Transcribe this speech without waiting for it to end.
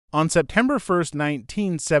On September 1,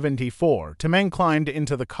 1974, 2 men climbed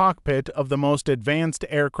into the cockpit of the most advanced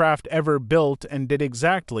aircraft ever built and did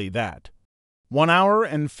exactly that. 1 hour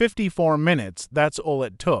and 54 minutes, that's all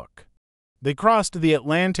it took. They crossed the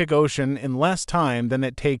Atlantic Ocean in less time than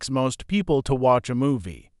it takes most people to watch a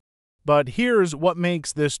movie. But here's what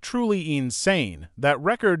makes this truly insane: that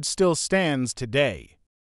record still stands today.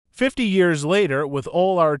 50 years later, with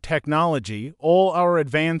all our technology, all our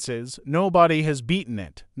advances, nobody has beaten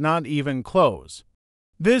it, not even close.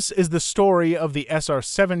 This is the story of the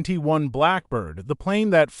SR-71 Blackbird, the plane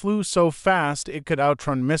that flew so fast it could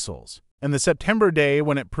outrun missiles, and the September day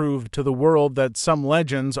when it proved to the world that some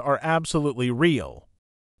legends are absolutely real.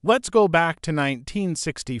 Let's go back to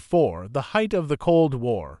 1964, the height of the Cold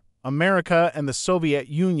War. America and the Soviet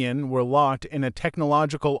Union were locked in a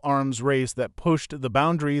technological arms race that pushed the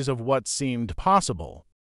boundaries of what seemed possible.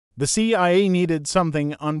 The CIA needed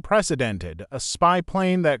something unprecedented, a spy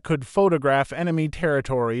plane that could photograph enemy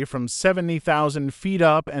territory from 70,000 feet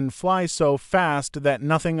up and fly so fast that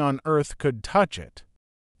nothing on Earth could touch it.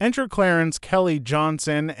 Enter Clarence Kelly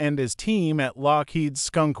Johnson and his team at Lockheed's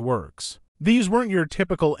Skunk Works. These weren't your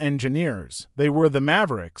typical engineers. They were the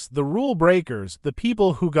mavericks, the rule breakers, the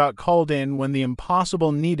people who got called in when the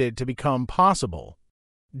impossible needed to become possible.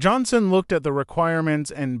 Johnson looked at the requirements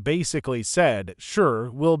and basically said, "Sure,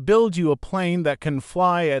 we'll build you a plane that can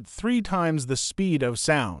fly at 3 times the speed of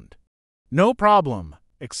sound." No problem,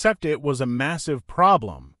 except it was a massive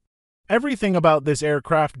problem. Everything about this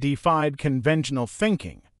aircraft defied conventional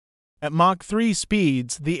thinking. At Mach 3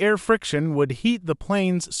 speeds, the air friction would heat the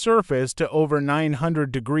plane's surface to over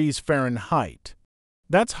 900 degrees Fahrenheit.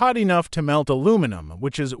 That's hot enough to melt aluminum,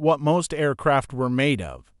 which is what most aircraft were made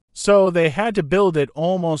of. So they had to build it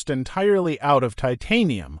almost entirely out of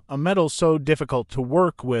titanium, a metal so difficult to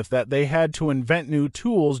work with that they had to invent new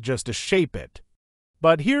tools just to shape it.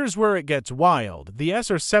 But here's where it gets wild. The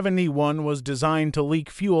SR-71 was designed to leak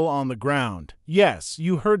fuel on the ground. Yes,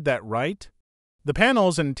 you heard that right. The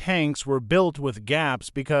panels and tanks were built with gaps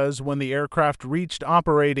because when the aircraft reached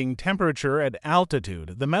operating temperature at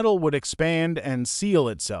altitude, the metal would expand and seal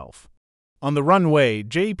itself. On the runway,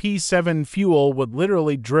 JP-7 fuel would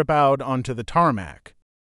literally drip out onto the tarmac.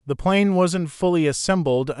 The plane wasn't fully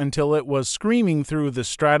assembled until it was screaming through the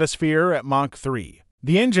stratosphere at Mach 3.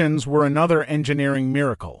 The engines were another engineering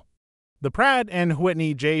miracle. The Pratt &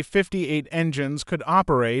 Whitney J58 engines could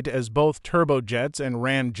operate as both turbojets and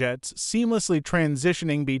ramjets, seamlessly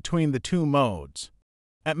transitioning between the two modes.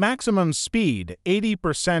 At maximum speed,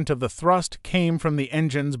 80% of the thrust came from the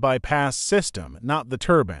engine's bypass system, not the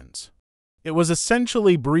turbines. It was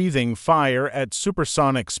essentially breathing fire at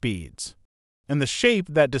supersonic speeds. And the shape,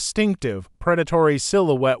 that distinctive, predatory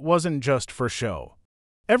silhouette, wasn't just for show.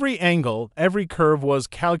 Every angle, every curve was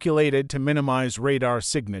calculated to minimize radar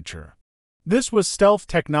signature. This was stealth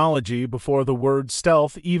technology before the word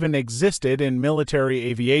stealth even existed in military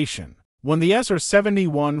aviation. When the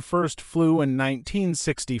SR-71 first flew in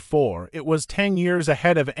 1964, it was 10 years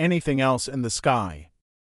ahead of anything else in the sky.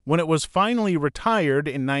 When it was finally retired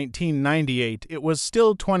in 1998, it was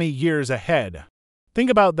still 20 years ahead. Think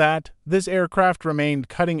about that. This aircraft remained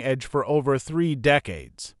cutting edge for over 3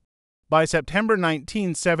 decades. By September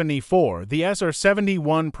 1974, the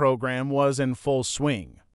SR-71 program was in full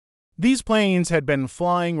swing. These planes had been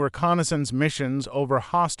flying reconnaissance missions over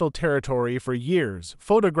hostile territory for years,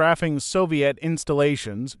 photographing Soviet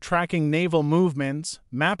installations, tracking naval movements,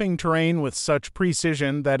 mapping terrain with such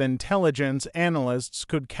precision that intelligence analysts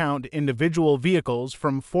could count individual vehicles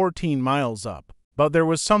from 14 miles up. But there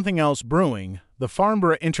was something else brewing. The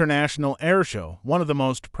Farnborough International Airshow, one of the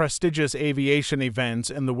most prestigious aviation events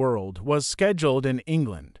in the world, was scheduled in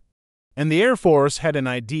England. And the Air Force had an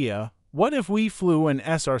idea. What if we flew an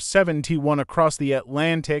SR-71 across the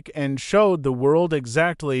Atlantic and showed the world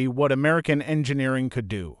exactly what American engineering could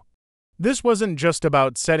do? This wasn't just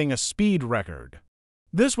about setting a speed record.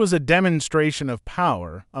 This was a demonstration of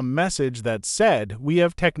power, a message that said, we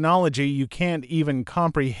have technology you can't even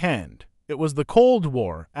comprehend. It was the Cold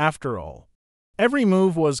War, after all. Every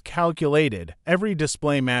move was calculated, every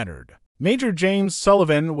display mattered. Major James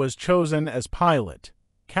Sullivan was chosen as pilot.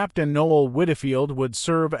 Captain Noel Whitfield would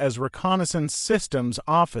serve as reconnaissance systems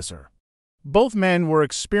officer. Both men were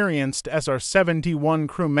experienced SR-71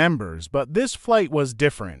 crew members, but this flight was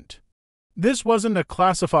different. This wasn't a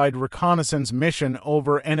classified reconnaissance mission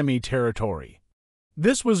over enemy territory.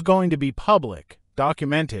 This was going to be public,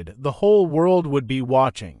 documented, the whole world would be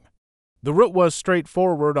watching. The route was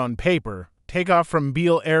straightforward on paper. Take off from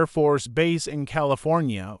Beale Air Force Base in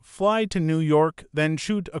California, fly to New York, then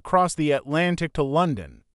shoot across the Atlantic to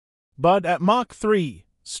London. But at Mach 3,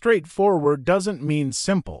 Straightforward doesn't mean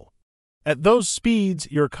simple. At those speeds,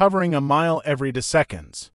 you're covering a mile every 2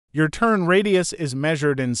 seconds. Your turn radius is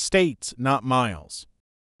measured in states, not miles.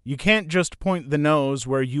 You can't just point the nose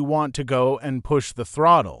where you want to go and push the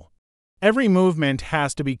throttle. Every movement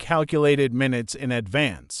has to be calculated minutes in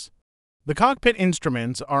advance. The cockpit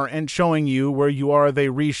instruments aren't showing you where you are, they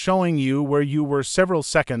re-showing you where you were several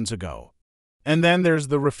seconds ago. And then there's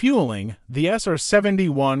the refueling. The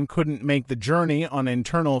SR-71 couldn't make the journey on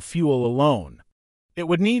internal fuel alone. It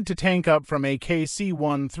would need to tank up from a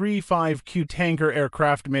KC-135Q tanker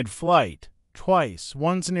aircraft mid-flight, twice,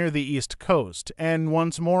 once near the East Coast and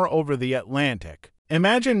once more over the Atlantic.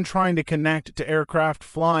 Imagine trying to connect to aircraft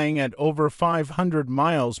flying at over 500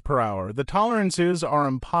 miles per hour. The tolerances are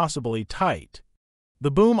impossibly tight. The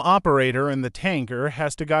boom operator in the tanker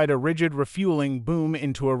has to guide a rigid refueling boom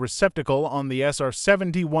into a receptacle on the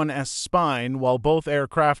SR-71's spine while both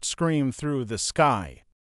aircraft scream through the sky.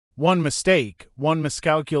 One mistake, one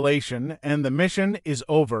miscalculation, and the mission is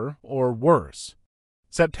over, or worse.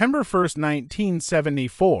 September 1,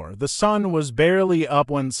 1974, the sun was barely up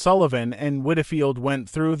when Sullivan and Whitfield went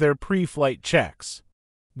through their pre-flight checks.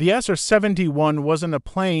 The SR-71 wasn't a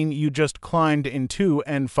plane you just climbed into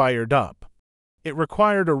and fired up. It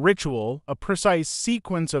required a ritual, a precise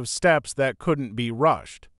sequence of steps that couldn't be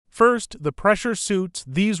rushed. First, the pressure suits.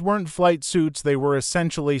 These weren't flight suits, they were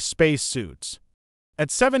essentially space suits. At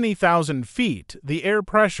 70,000 feet, the air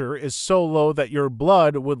pressure is so low that your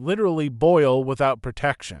blood would literally boil without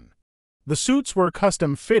protection. The suits were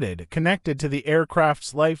custom-fitted, connected to the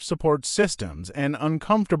aircraft's life support systems, and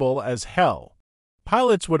uncomfortable as hell.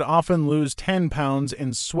 Pilots would often lose 10 pounds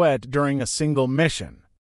in sweat during a single mission.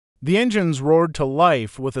 The engines roared to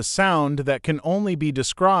life with a sound that can only be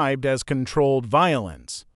described as controlled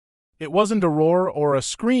violence. It wasn't a roar or a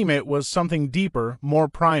scream, it was something deeper, more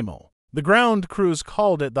primal. The ground crews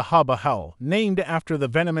called it the Habahal, named after the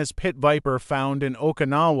venomous pit viper found in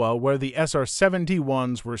Okinawa where the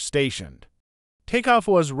SR-71s were stationed. Takeoff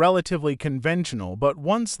was relatively conventional, but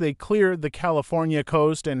once they cleared the California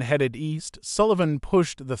coast and headed east, Sullivan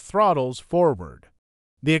pushed the throttles forward.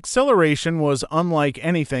 The acceleration was unlike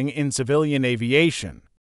anything in civilian aviation.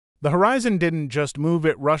 The horizon didn't just move,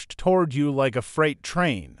 it rushed toward you like a freight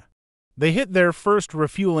train. They hit their first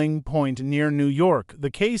refueling point near New York.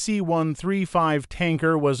 The KC-135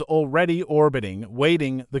 tanker was already orbiting,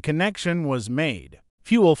 waiting. The connection was made.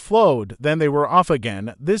 Fuel flowed, then they were off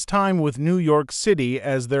again, this time with New York City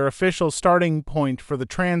as their official starting point for the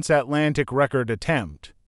transatlantic record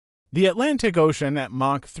attempt. The Atlantic Ocean at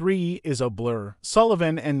Mach 3 is a blur.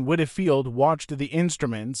 Sullivan and Whitfield watched the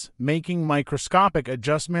instruments, making microscopic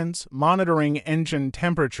adjustments, monitoring engine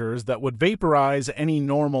temperatures that would vaporize any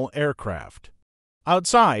normal aircraft.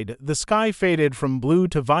 Outside, the sky faded from blue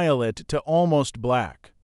to violet to almost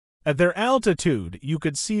black. At their altitude, you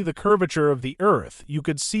could see the curvature of the Earth. You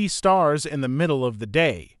could see stars in the middle of the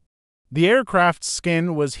day. The aircraft's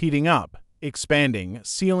skin was heating up, expanding,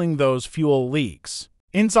 sealing those fuel leaks.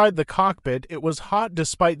 Inside the cockpit, it was hot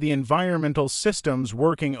despite the environmental systems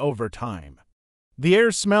working overtime. The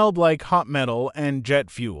air smelled like hot metal and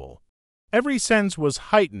jet fuel. Every sense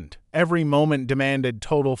was heightened, every moment demanded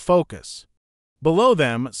total focus. Below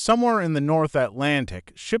them, somewhere in the North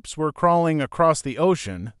Atlantic, ships were crawling across the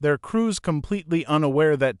ocean, their crews completely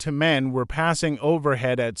unaware that two men were passing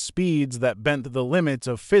overhead at speeds that bent the limits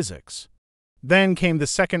of physics. Then came the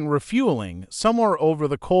second refueling, somewhere over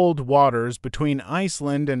the cold waters between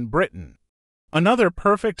Iceland and Britain. Another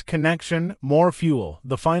perfect connection, more fuel,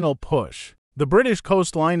 the final push. The British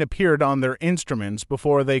coastline appeared on their instruments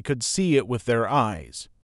before they could see it with their eyes.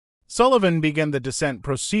 Sullivan began the descent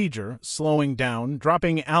procedure, slowing down,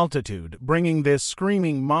 dropping altitude, bringing this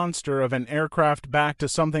screaming monster of an aircraft back to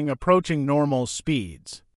something approaching normal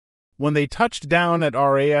speeds. When they touched down at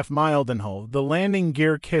RAF Mildenhull, the landing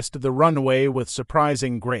gear kissed the runway with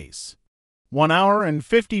surprising grace. 1 hour and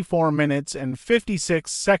 54 minutes and 56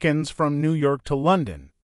 seconds from New York to London.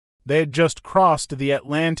 They had just crossed the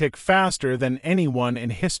Atlantic faster than anyone in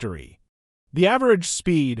history. The average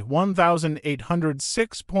speed,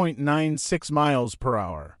 1,806.96 miles per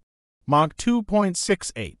hour. Mach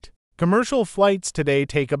 2.68. Commercial flights today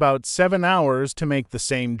take about 7 hours to make the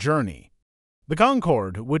same journey. The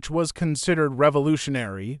Concorde, which was considered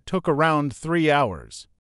revolutionary, took around 3 hours.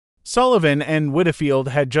 Sullivan and Whitfield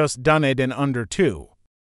had just done it in under 2.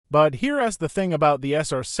 But here's the thing about the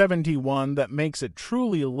SR-71 that makes it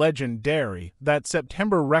truly legendary. That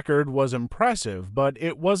September record was impressive, but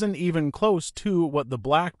it wasn't even close to what the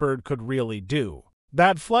Blackbird could really do.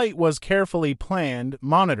 That flight was carefully planned,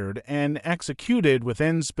 monitored, and executed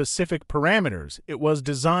within specific parameters. It was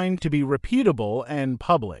designed to be repeatable and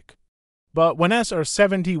public. But when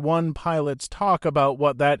SR-71 pilots talk about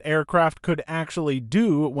what that aircraft could actually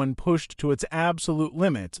do when pushed to its absolute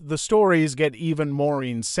limits, the stories get even more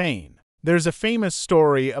insane. There's a famous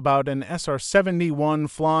story about an SR-71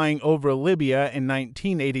 flying over Libya in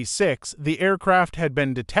 1986. The aircraft had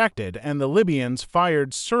been detected, and the Libyans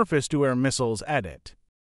fired surface-to-air missiles at it.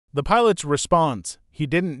 The pilot's response: he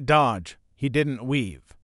didn't dodge, he didn't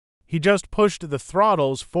weave. He just pushed the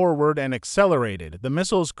throttles forward and accelerated. The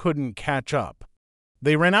missiles couldn't catch up.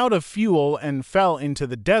 They ran out of fuel and fell into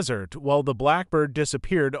the desert while the Blackbird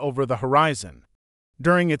disappeared over the horizon.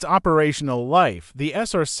 During its operational life, the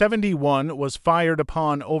SR-71 was fired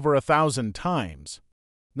upon over 1,000 times.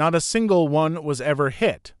 Not a single one was ever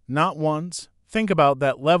hit, not once. Think about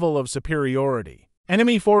that level of superiority.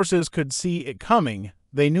 Enemy forces could see it coming.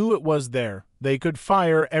 They knew it was there. They could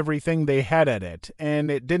fire everything they had at it, and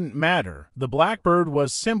it didn't matter. The Blackbird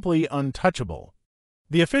was simply untouchable.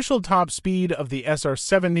 The official top speed of the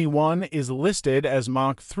SR-71 is listed as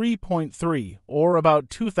Mach 3.3, or about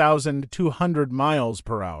 2,200 miles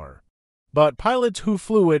per hour. But pilots who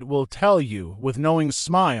flew it will tell you, with knowing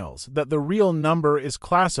smiles, that the real number is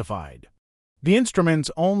classified. The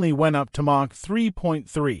instruments only went up to Mach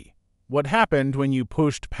 3.3. What happened when you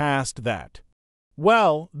pushed past that?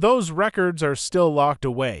 Well, those records are still locked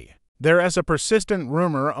away. There is a persistent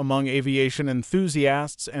rumor among aviation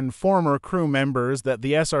enthusiasts and former crew members that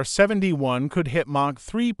the SR-71 could hit Mach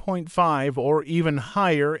 3.5 or even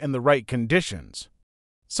higher in the right conditions.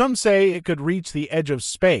 Some say it could reach the edge of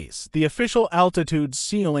space. The official altitude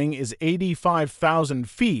ceiling is 85,000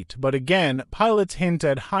 feet, but again, pilots hint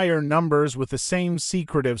at higher numbers with the same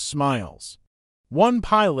secretive smiles. One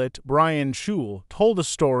pilot, Brian Schul, told a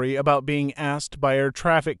story about being asked by air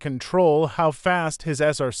traffic control how fast his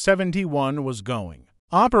SR-71 was going.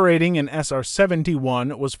 Operating an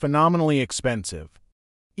SR-71 was phenomenally expensive.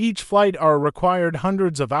 Each flight required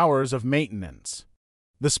hundreds of hours of maintenance.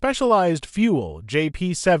 The specialized fuel,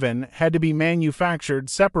 JP7, had to be manufactured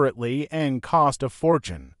separately and cost a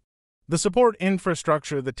fortune. The support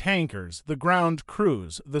infrastructure, the tankers, the ground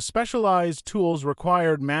crews, the specialized tools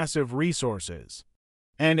required massive resources.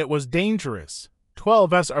 And it was dangerous.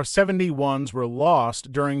 12 SR-71s were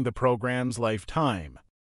lost during the program's lifetime.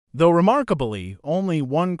 Though remarkably, only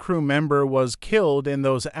one crew member was killed in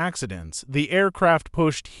those accidents, the aircraft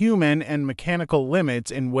pushed human and mechanical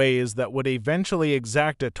limits in ways that would eventually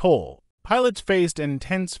exact a toll. Pilots faced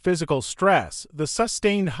intense physical stress, the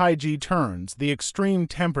sustained high G turns, the extreme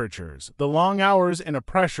temperatures, the long hours in a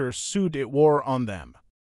pressure suit it wore on them.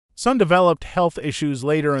 Some developed health issues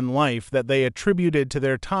later in life that they attributed to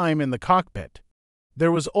their time in the cockpit.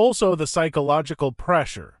 There was also the psychological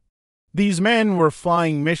pressure. These men were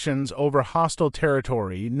flying missions over hostile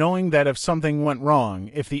territory, knowing that if something went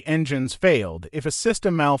wrong, if the engines failed, if a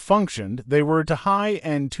system malfunctioned, they were too high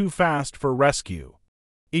and too fast for rescue.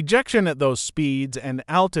 Ejection at those speeds and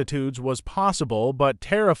altitudes was possible but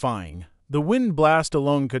terrifying. The wind blast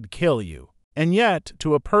alone could kill you. And yet,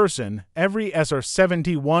 to a person, every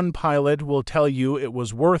SR-71 pilot will tell you it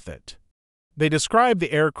was worth it. They describe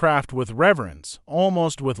the aircraft with reverence,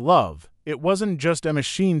 almost with love. It wasn't just a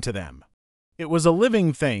machine to them. It was a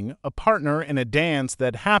living thing, a partner in a dance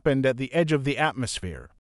that happened at the edge of the atmosphere.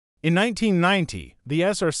 In 1990, the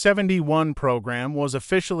SR-71 program was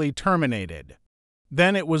officially terminated.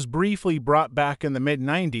 Then it was briefly brought back in the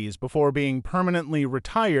mid-90s before being permanently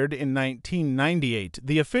retired in 1998.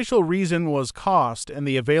 The official reason was cost and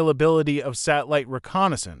the availability of satellite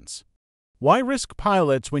reconnaissance. Why risk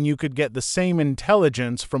pilots when you could get the same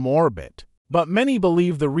intelligence from orbit? But many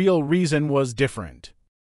believe the real reason was different.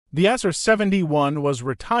 The SR-71 was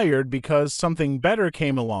retired because something better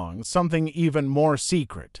came along, something even more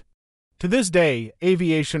secret. To this day,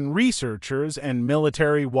 aviation researchers and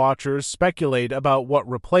military watchers speculate about what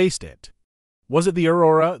replaced it. Was it the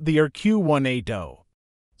Aurora, the RQ-180?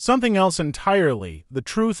 Something else entirely? The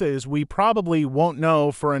truth is, we probably won't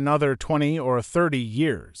know for another 20 or 30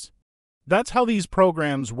 years. That's how these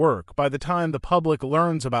programs work. By the time the public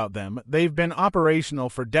learns about them, they've been operational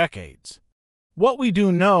for decades. What we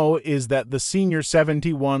do know is that the Senior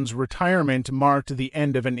 71's retirement marked the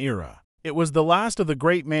end of an era. It was the last of the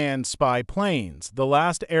great man spy planes, the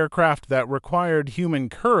last aircraft that required human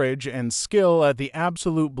courage and skill at the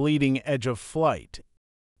absolute bleeding edge of flight.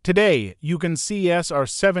 Today, you can see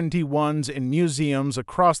SR-71s in museums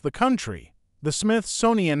across the country. The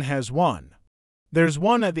Smithsonian has one. There's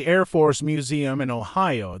one at the Air Force Museum in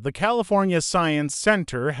Ohio. The California Science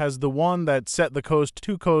Center has the one that set the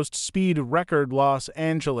coast-to-coast speed record Los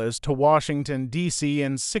Angeles to Washington, D.C.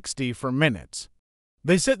 in 60 minutes.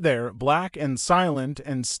 They sit there, black and silent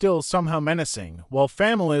and still somehow menacing, while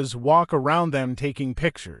families walk around them taking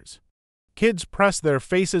pictures. Kids press their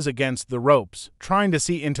faces against the ropes, trying to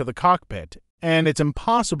see into the cockpit, and it's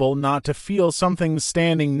impossible not to feel something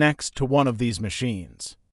standing next to one of these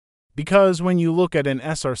machines. Because when you look at an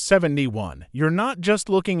SR-71, you're not just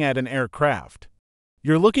looking at an aircraft.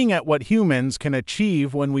 You're looking at what humans can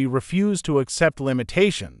achieve when we refuse to accept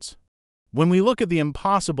limitations. When we look at the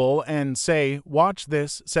impossible and say, watch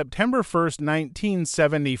this, September 1st,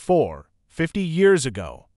 1974, 50 years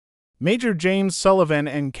ago, Major James Sullivan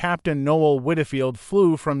and Captain Noel Whitfield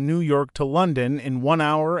flew from New York to London in 1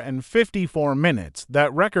 hour and 54 minutes.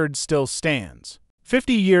 That record still stands.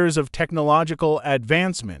 50 years of technological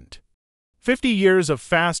advancement. 50 years of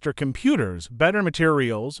faster computers, better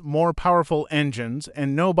materials, more powerful engines,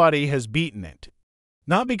 and nobody has beaten it.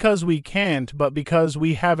 Not because we can't, but because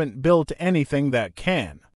we haven't built anything that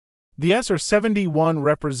can. The SR-71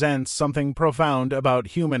 represents something profound about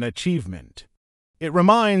human achievement. It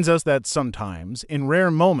reminds us that sometimes, in rare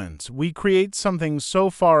moments, we create something so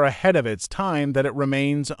far ahead of its time that it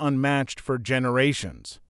remains unmatched for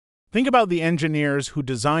generations. Think about the engineers who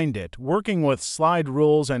designed it, working with slide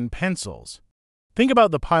rules and pencils. Think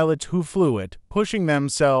about the pilots who flew it, pushing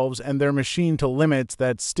themselves and their machine to limits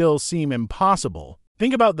that still seem impossible.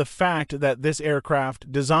 Think about the fact that this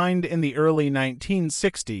aircraft, designed in the early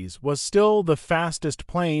 1960s, was still the fastest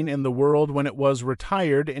plane in the world when it was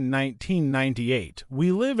retired in 1998.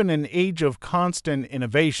 We live in an age of constant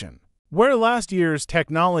innovation, where last year's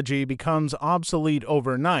technology becomes obsolete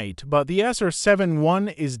overnight, but the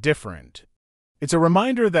SR-71 is different. It's a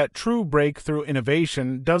reminder that true breakthrough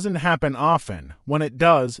innovation doesn't happen often. When it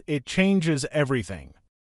does, it changes everything.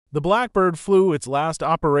 The Blackbird flew its last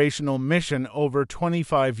operational mission over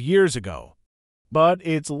 25 years ago, but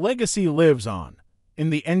its legacy lives on, in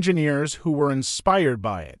the engineers who were inspired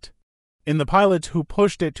by it, in the pilots who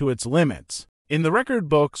pushed it to its limits, in the record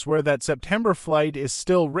books where that September flight is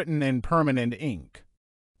still written in permanent ink.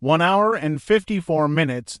 1 hour and 54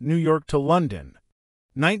 minutes, New York to London.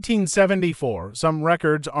 1974, some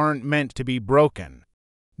records aren't meant to be broken.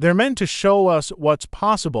 They're meant to show us what's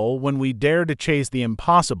possible when we dare to chase the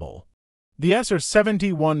impossible. The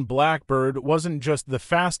SR-71 Blackbird wasn't just the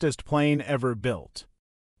fastest plane ever built.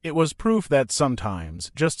 It was proof that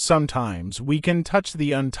sometimes, just sometimes, we can touch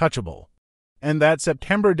the untouchable. And that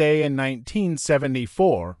September day in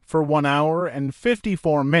 1974, for 1 hour and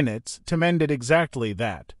 54 minutes, Tim did exactly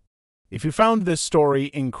that. If you found this story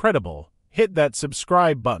incredible, hit that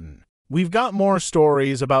subscribe button. We've got more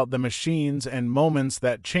stories about the machines and moments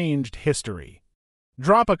that changed history.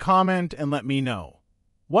 Drop a comment and let me know.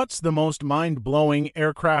 What's the most mind-blowing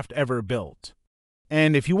aircraft ever built?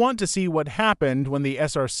 And if you want to see what happened when the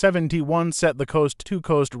SR-71 set the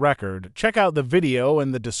coast-to-coast record, check out the video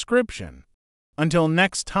in the description. Until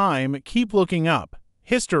next time, keep looking up.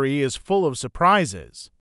 History is full of surprises.